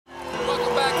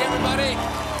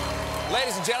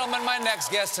Ladies and gentlemen, my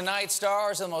next guest tonight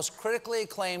stars in the most critically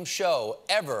acclaimed show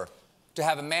ever to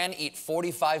have a man eat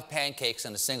 45 pancakes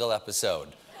in a single episode.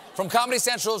 From Comedy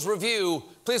Central's Review,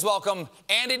 please welcome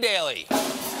Andy Daly.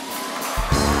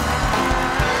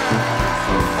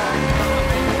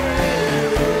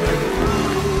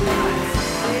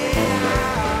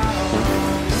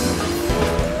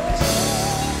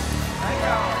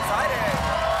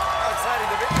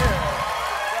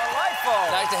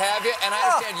 Nice to have you, and I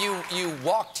understand you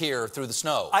walked here through the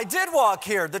snow. I did walk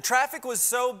here. The traffic was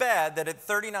so bad that at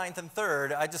 39th and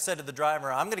 3rd, I just said to the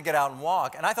driver, I'm going to get out and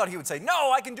walk. And I thought he would say,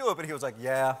 no, I can do it. But he was like,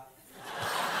 yeah.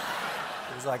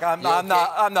 He was like, I'm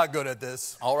not good at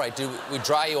this. All right, did we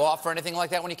dry you off or anything like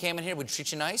that when you came in here? Would we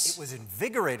treat you nice? It was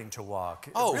invigorating to walk.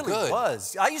 It really good.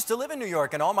 Was. I used to live in New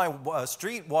York, and all my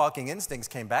street walking instincts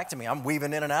came back to me. I'm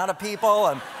weaving in and out of people.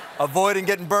 I'm avoiding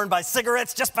getting burned by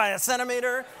cigarettes just by a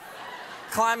centimeter.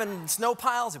 Climbing snow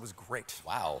piles, it was great.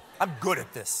 Wow. I'm good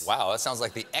at this. Wow, that sounds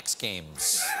like the X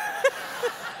Games.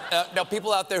 Now,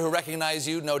 people out there who recognize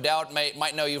you, no doubt,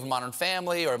 might know you from Modern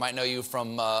Family or might know you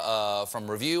from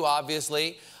Review,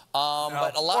 obviously.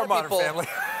 But a lot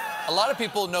of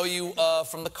people know you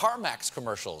from the CarMax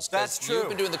commercials. That's true. You've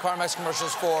been doing the CarMax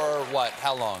commercials for what?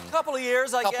 How long? A couple of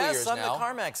years, I guess. Years I'm now. the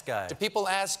CarMax guy. Do people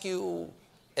ask you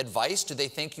advice? Do they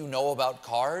think you know about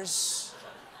cars?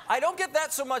 I don't get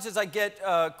that so much as I get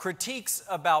critiques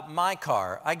about my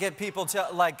car. I get people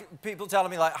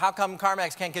telling me, like, how come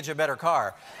CarMax can't get you a better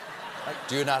car? Like,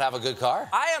 do you not have a good car?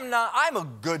 I'm a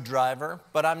good driver,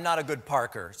 but I'm not a good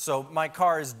parker. So my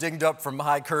car is dinged up from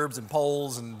high curbs and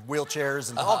poles and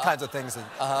wheelchairs and all kinds of things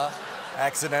that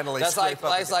accidentally scrape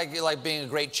up. That's like being a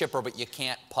great chipper, but you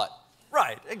can't putt.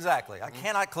 Right, exactly. I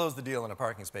cannot close the deal in a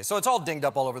parking space. So it's all dinged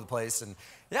up all over the place, and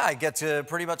yeah, I get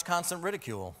pretty much constant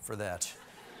ridicule for that.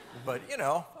 But, you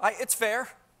know, it's fair.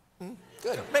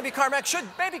 Good. Maybe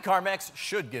CarMax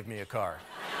should give me a car.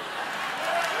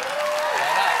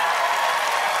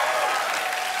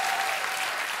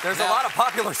 There's a lot of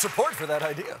popular support for that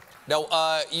idea. Now,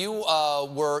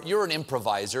 you're an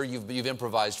improviser. You've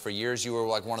improvised for years. You were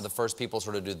like one of the first people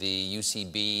sort of do the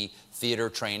UCB theater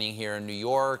training here in New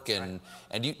York. And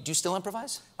do you still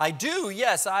improvise? I do,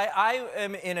 yes. I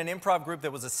am in an improv group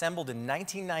that was assembled in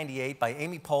 1998 by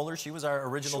Amy Poehler. She was our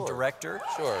original director.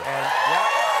 Sure.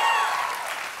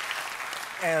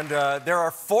 And there are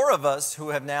 4 of us who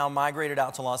have now migrated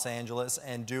out to Los Angeles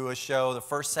and do a show the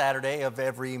first Saturday of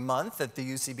every month at the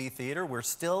UCB Theater. We're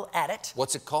still at it.'t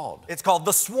it called? It's called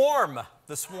The Swarm.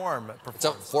 The Swarm. It's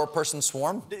a 4-person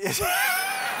swarm?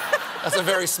 That's a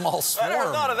very small swarm. I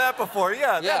never thought of that before.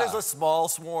 Yeah, that is a small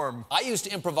swarm. I used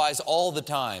to improvise all the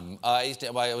time. I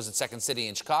was at Second City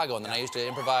in Chicago, and then I used to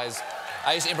improvise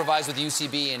with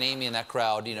UCB and Amy and that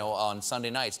crowd, you know, on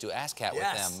Sunday nights, do ASCAT with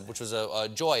them, which was a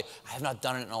joy. I have not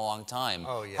done it in a long time.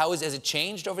 Oh, yeah. Has it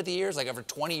changed over the years? Like, after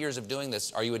 20 years of doing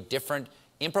this, are you a different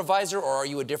improviser, or are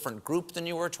you a different group than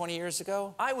you were 20 years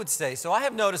ago? I would say so. I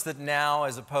have noticed that now,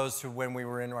 as opposed to when we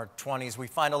were in our 20s, we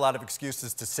find a lot of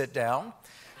excuses to sit down.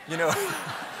 You know,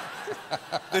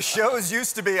 the shows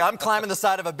used to be, I'm climbing the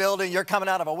side of a building, you're coming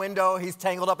out of a window, he's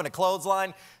tangled up in a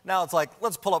clothesline. Now it's like,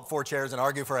 let's pull up 4 chairs and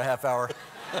argue for a half hour.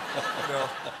 You know.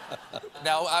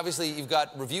 Now, obviously, you've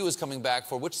got Review is coming back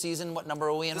for which season? What number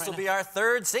are we in This right now? will be our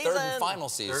 3rd season. 3rd and final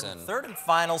season. Third and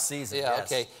final season, yeah,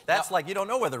 yes. okay. That's like, you don't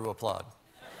know whether to applaud.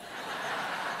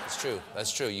 That's true.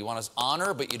 That's true. You want to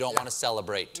honor, but you don't want to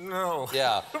celebrate. No.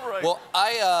 Yeah. Right. Well,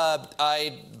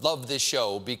 I love this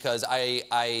show because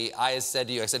I said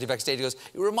to you backstage, he goes,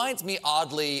 it reminds me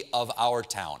oddly of our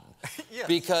town. Yes.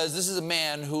 Because this is a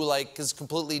man who, like, is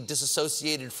completely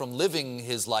disassociated from living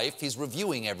his life. He's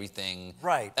reviewing everything.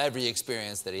 Right. Every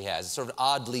experience that he has. A sort of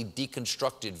oddly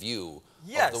deconstructed view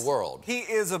yes. of the world. He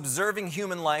is observing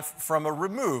human life from a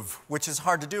remove, which is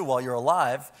hard to do while you're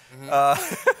alive.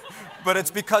 But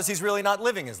it's because he's really not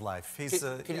living his life. He's,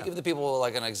 can you give the people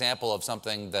like an example of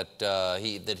something that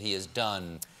he has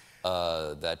done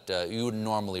that you would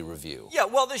normally review? Yeah,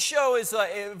 well, the show is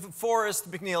Forrest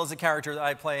McNeil is a character that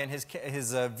I play, and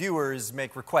his viewers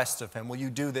make requests of him. Will you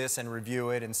do this and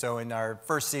review it? And so in our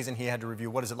first season, he had to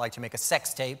review what is it like to make a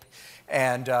sex tape,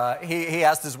 and he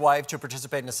asked his wife to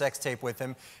participate in a sex tape with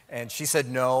him, and she said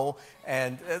no.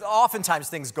 And oftentimes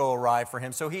things go awry for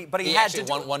him. So he had to.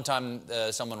 One time,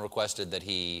 someone requested that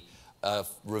he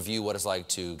review what it's like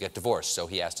to get divorced, so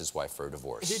he asked his wife for a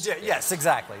divorce. He did, yes,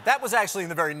 exactly. That was actually in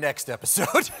the very next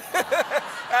episode.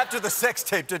 After the sex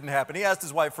tape didn't happen, he asked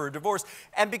his wife for a divorce.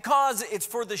 And because it's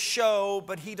for the show,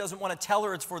 but he doesn't want to tell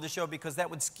her it's for the show because that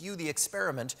would skew the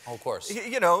experiment. Oh, of course.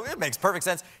 You know, it makes perfect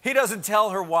sense. He doesn't tell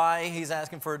her why he's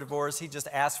asking for a divorce. He just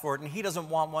asks for it, and he doesn't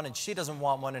want one, and she doesn't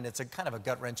want one, and it's a kind of a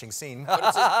gut-wrenching scene.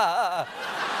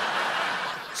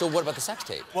 So what about the sex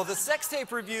tape? Well, the sex tape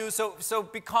review, so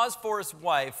because Forrest's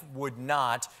wife would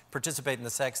not participate in the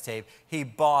sex tape, he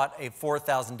bought a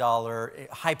 $4,000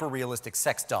 hyper-realistic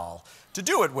sex doll to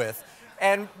do it with.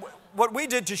 And what we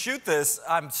did to shoot this,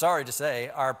 I'm sorry to say,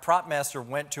 our prop master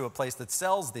went to a place that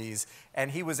sells these, and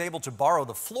he was able to borrow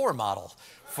the floor model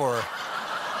for...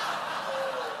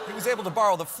 He was able to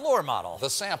borrow the floor model. The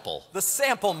sample. The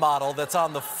sample model that's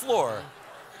on the floor.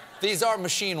 These are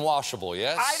machine washable,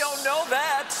 yes? I don't know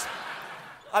that.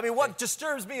 I mean, what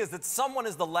disturbs me is that someone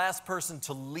is the last person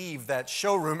to leave that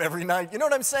showroom every night. You know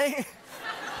what I'm saying?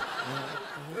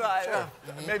 Sure.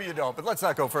 Maybe you don't, but let's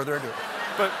not go further into it.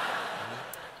 But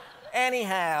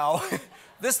anyhow,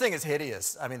 this thing is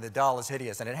hideous. I mean, the doll is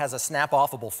hideous, and it has a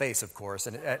snap-offable face, of course,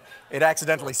 and it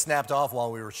accidentally snapped off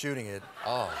while we were shooting it.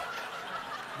 Oh.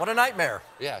 What a nightmare.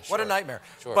 Yeah, sure. What a nightmare.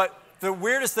 Sure. But the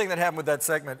weirdest thing that happened with that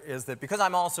segment is that because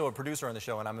I'm also a producer on the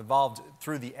show and I'm involved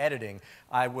through the editing,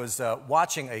 I was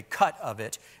watching a cut of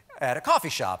it at a coffee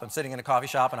shop. I'm sitting in a coffee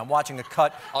shop and I'm watching a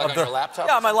cut of the... your laptop?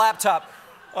 Yeah, on my laptop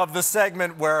of the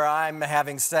segment where I'm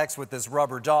having sex with this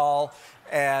rubber doll,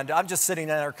 and I'm just sitting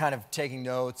there kind of taking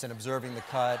notes and observing the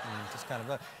cut and just kind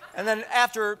of... And then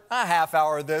after a half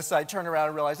hour of this, I turn around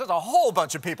and realize there's a whole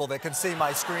bunch of people that can see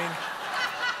my screen.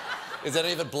 Is that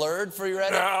even blurred for your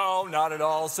edit? No, not at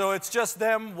all. So it's just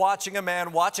them watching a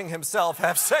man watching himself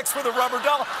have sex with a rubber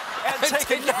doll and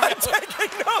taking notes.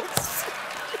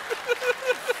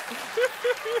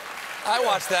 I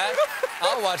watched that.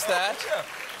 I'll watch that. Yeah.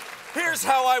 Here's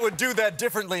how I would do that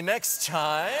differently next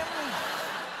time.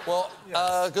 Well,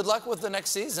 yes. Good luck with the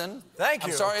next season. Thank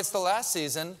you. I'm sorry it's the last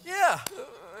season. Yeah.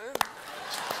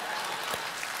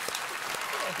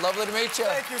 Lovely to meet you.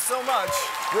 Thank you so much.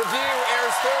 Review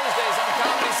airs Thursdays on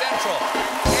Comedy Central.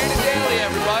 Andy Daly,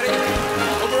 everybody.